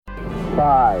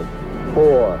5,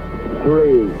 4,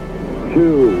 3,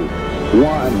 2,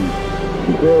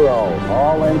 1, 0.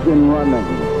 All engine running.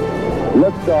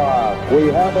 Liftoff. We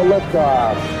have a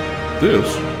liftoff. This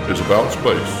is About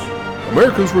Space,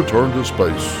 America's return to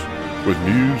space, with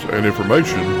news and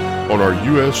information on our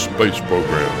U.S. space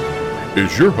program.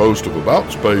 Is your host of About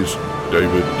Space,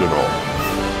 David Denard.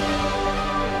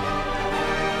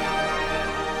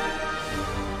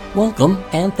 Welcome,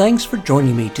 and thanks for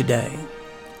joining me today.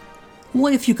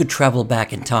 What if you could travel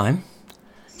back in time?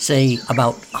 Say,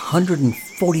 about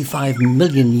 145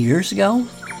 million years ago?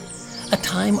 A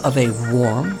time of a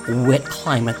warm, wet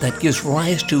climate that gives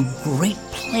rise to great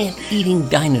plant-eating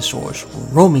dinosaurs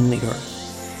roaming the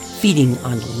earth, feeding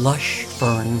on lush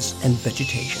ferns and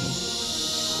vegetation.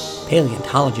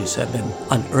 Paleontologists have been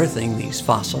unearthing these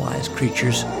fossilized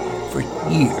creatures for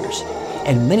years,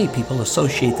 and many people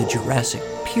associate the Jurassic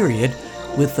period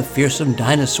with the fearsome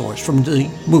dinosaurs from the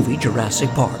movie Jurassic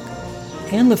Park.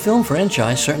 And the film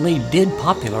franchise certainly did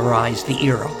popularize the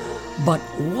era. But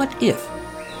what if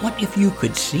you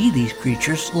could see these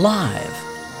creatures live?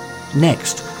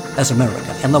 Next, as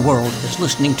America and the world is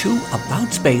listening to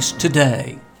About Space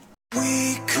Today.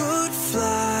 We could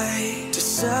fly to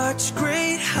such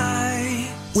great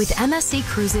heights. With MSC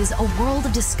Cruises, a world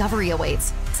of discovery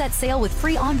awaits. Set sail with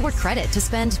free onboard credit to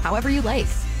spend however you like.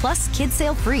 Plus, kids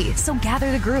sail free, so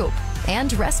gather the group.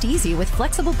 And rest easy with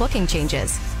flexible booking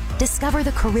changes. Discover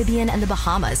the Caribbean and the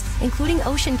Bahamas, including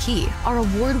Ocean Key, our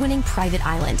award-winning private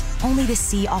island. Only the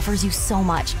sea offers you so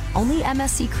much. Only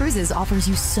MSC Cruises offers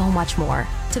you so much more.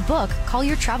 To book, call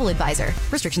your travel advisor.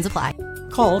 Restrictions apply.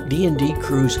 Call D&D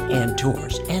Cruise and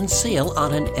Tours and sail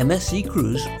on an MSC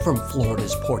cruise from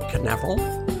Florida's Port Canaveral,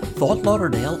 Fort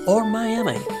Lauderdale, or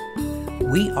Miami.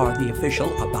 We are the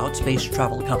official About Space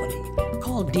travel company.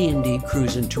 Call D&D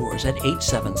Cruise and Tours at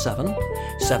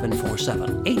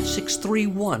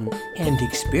 877-747-8631 and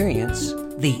experience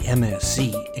the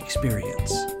MSC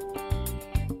experience.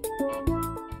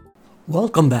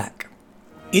 Welcome back.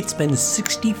 It's been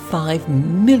 65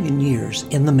 million years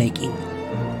in the making,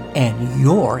 and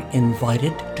you're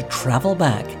invited to travel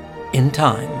back in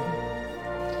time.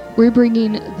 We're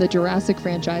bringing the Jurassic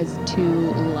franchise to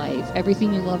life.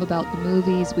 Everything you love about the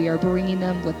movies, we are bringing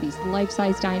them with these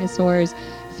life-size dinosaurs.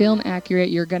 Film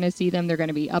accurate, you're going to see them. They're going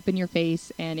to be up in your face,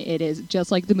 and it is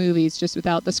just like the movies, just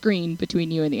without the screen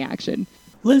between you and the action.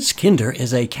 Liz Kinder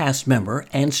is a cast member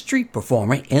and street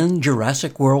performer in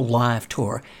Jurassic World Live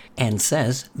Tour and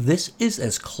says this is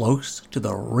as close to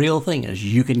the real thing as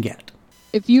you can get.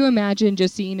 If you imagine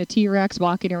just seeing a T-Rex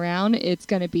walking around, it's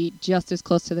going to be just as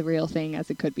close to the real thing as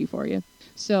it could be for you.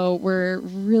 So we're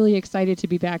really excited to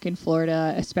be back in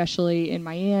Florida, especially in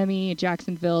Miami,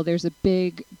 Jacksonville. There's a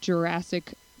big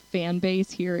Jurassic fan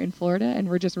base here in Florida, and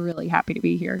we're just really happy to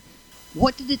be here.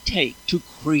 What did it take to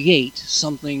create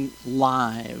something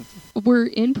live? We're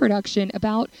in production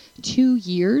about 2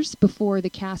 years before the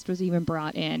cast was even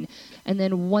brought in. And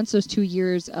then once those 2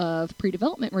 years of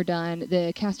pre-development were done,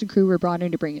 the cast and crew were brought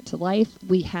in to bring it to life.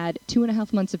 We had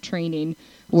 2.5 months of training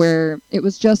where it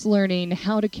was just learning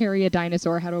how to carry a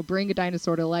dinosaur, how to bring a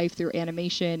dinosaur to life through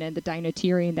animation and the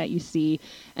dinoteering that you see.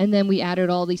 And then we added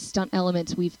all these stunt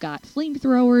elements. We've got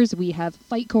flamethrowers, we have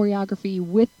fight choreography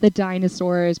with the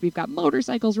dinosaurs, we've got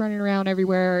motorcycles running around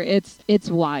everywhere. It's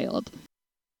wild.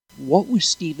 What was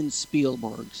Steven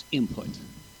Spielberg's input?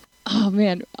 Oh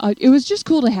man, it was just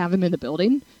cool to have him in the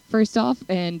building, first off,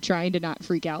 and trying to not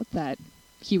freak out that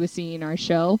he was seeing our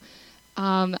show.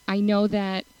 I know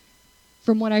that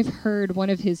from what I've heard, one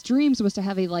of his dreams was to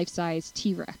have a life-size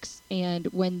T-Rex. And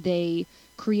when they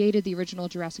created the original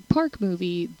Jurassic Park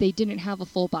movie, they didn't have a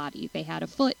full body. They had a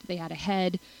foot, they had a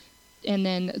head, and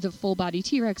then the full-body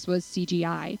T-Rex was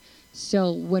CGI.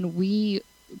 So when we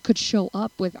could show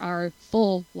up with our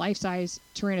full life-size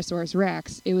Tyrannosaurus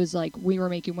Rex, it was like we were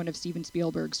making one of Steven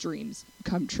Spielberg's dreams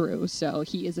come true. So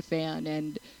he is a fan,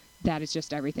 and that is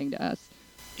just everything to us.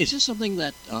 Is this something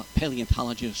that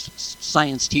paleontologists,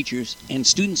 science teachers, and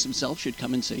students themselves should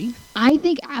come and see? I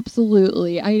think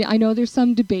absolutely. I know there's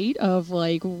some debate of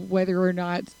like whether or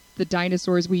not the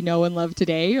dinosaurs we know and love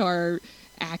today are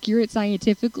accurate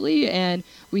scientifically, and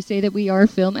we say that we are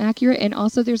film accurate, and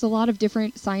also there's a lot of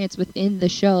different science within the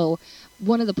show.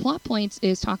 One of the plot points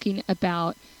is talking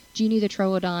about Genie the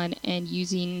Troodon and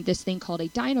using this thing called a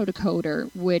dino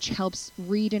decoder, which helps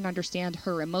read and understand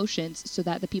her emotions so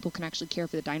that the people can actually care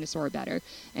for the dinosaur better.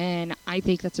 And I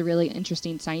think that's a really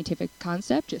interesting scientific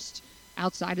concept just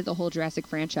outside of the whole Jurassic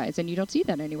franchise, and you don't see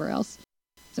that anywhere else.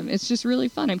 So it's just really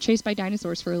fun. I'm chased by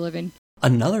dinosaurs for a living.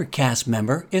 Another cast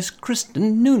member is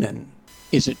Kristen Noonan.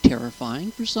 Is it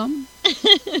terrifying for some?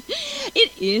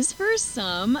 It is for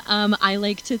some. I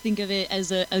like to think of it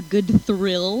as a good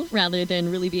thrill rather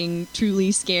than really being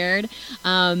truly scared.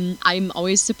 I'm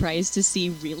always surprised to see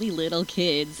really little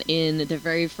kids in the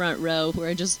very front row who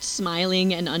are just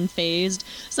smiling and unfazed.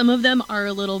 Some of them are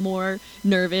a little more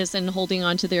nervous and holding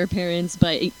on to their parents,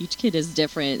 but each kid is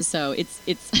different. So it's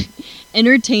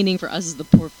entertaining for us as the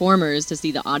performers to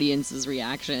see the audience's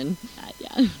reaction.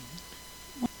 Yeah.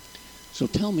 So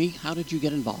tell me, how did you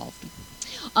get involved?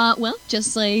 Well,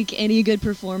 just like any good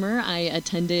performer, I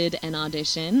attended an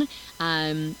audition.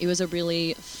 It was a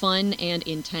really fun and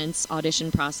intense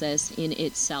audition process in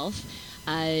itself.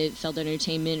 Feld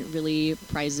Entertainment really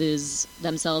prizes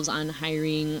themselves on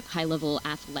hiring high-level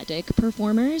athletic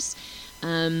performers.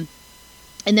 And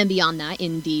then beyond that,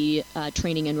 in the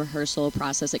training and rehearsal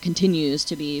process, it continues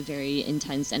to be very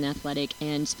intense and athletic,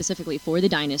 and specifically for the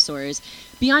dinosaurs,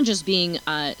 beyond just being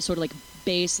sort of like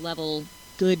base level,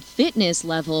 good fitness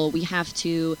level, we have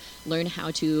to learn how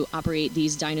to operate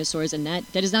these dinosaurs, and that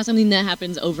is not something that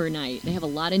happens overnight. They have a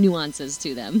lot of nuances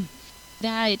to them.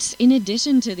 That in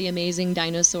addition to the amazing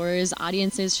dinosaurs,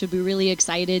 audiences should be really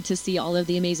excited to see all of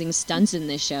the amazing stunts in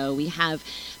this show. We have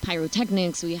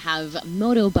pyrotechnics, we have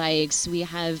motorbikes, we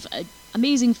have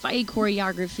amazing fight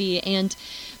choreography, and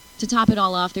to top it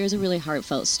all off, there's a really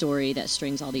heartfelt story that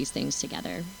strings all these things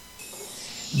together.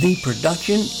 The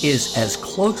production is as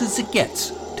close as it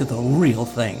gets to the real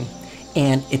thing,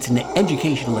 and it's an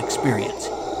educational experience,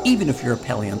 even if you're a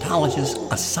paleontologist,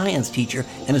 a science teacher,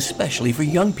 and especially for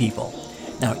young people.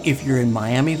 Now, if you're in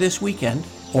Miami this weekend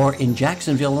or in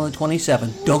Jacksonville on the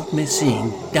 27th, don't miss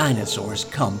seeing dinosaurs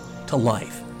come to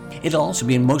life. It'll also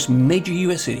be in most major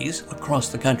U.S. cities across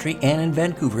the country and in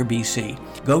Vancouver, BC.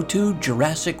 Go to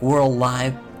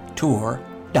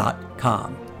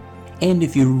JurassicWorldLiveTour.com. And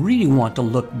if you really want to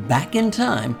look back in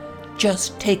time,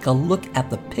 just take a look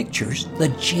at the pictures the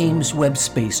James Webb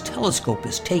Space Telescope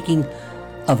is taking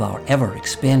of our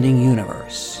ever-expanding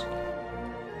universe.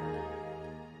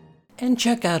 And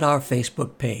check out our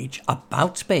Facebook page,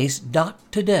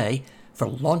 aboutspace.today, for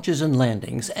launches and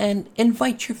landings, and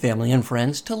invite your family and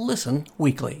friends to listen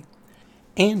weekly.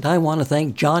 And I want to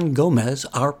thank John Gomez,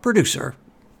 our producer.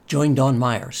 Join Dawn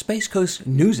Meyer, Space Coast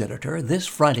news editor, this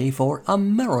Friday for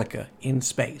America in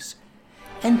Space.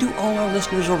 And to all our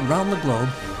listeners around the globe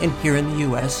and here in the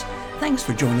U.S., thanks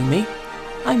for joining me.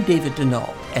 I'm David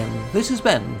Denault, and this has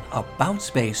been About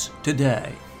Space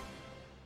Today.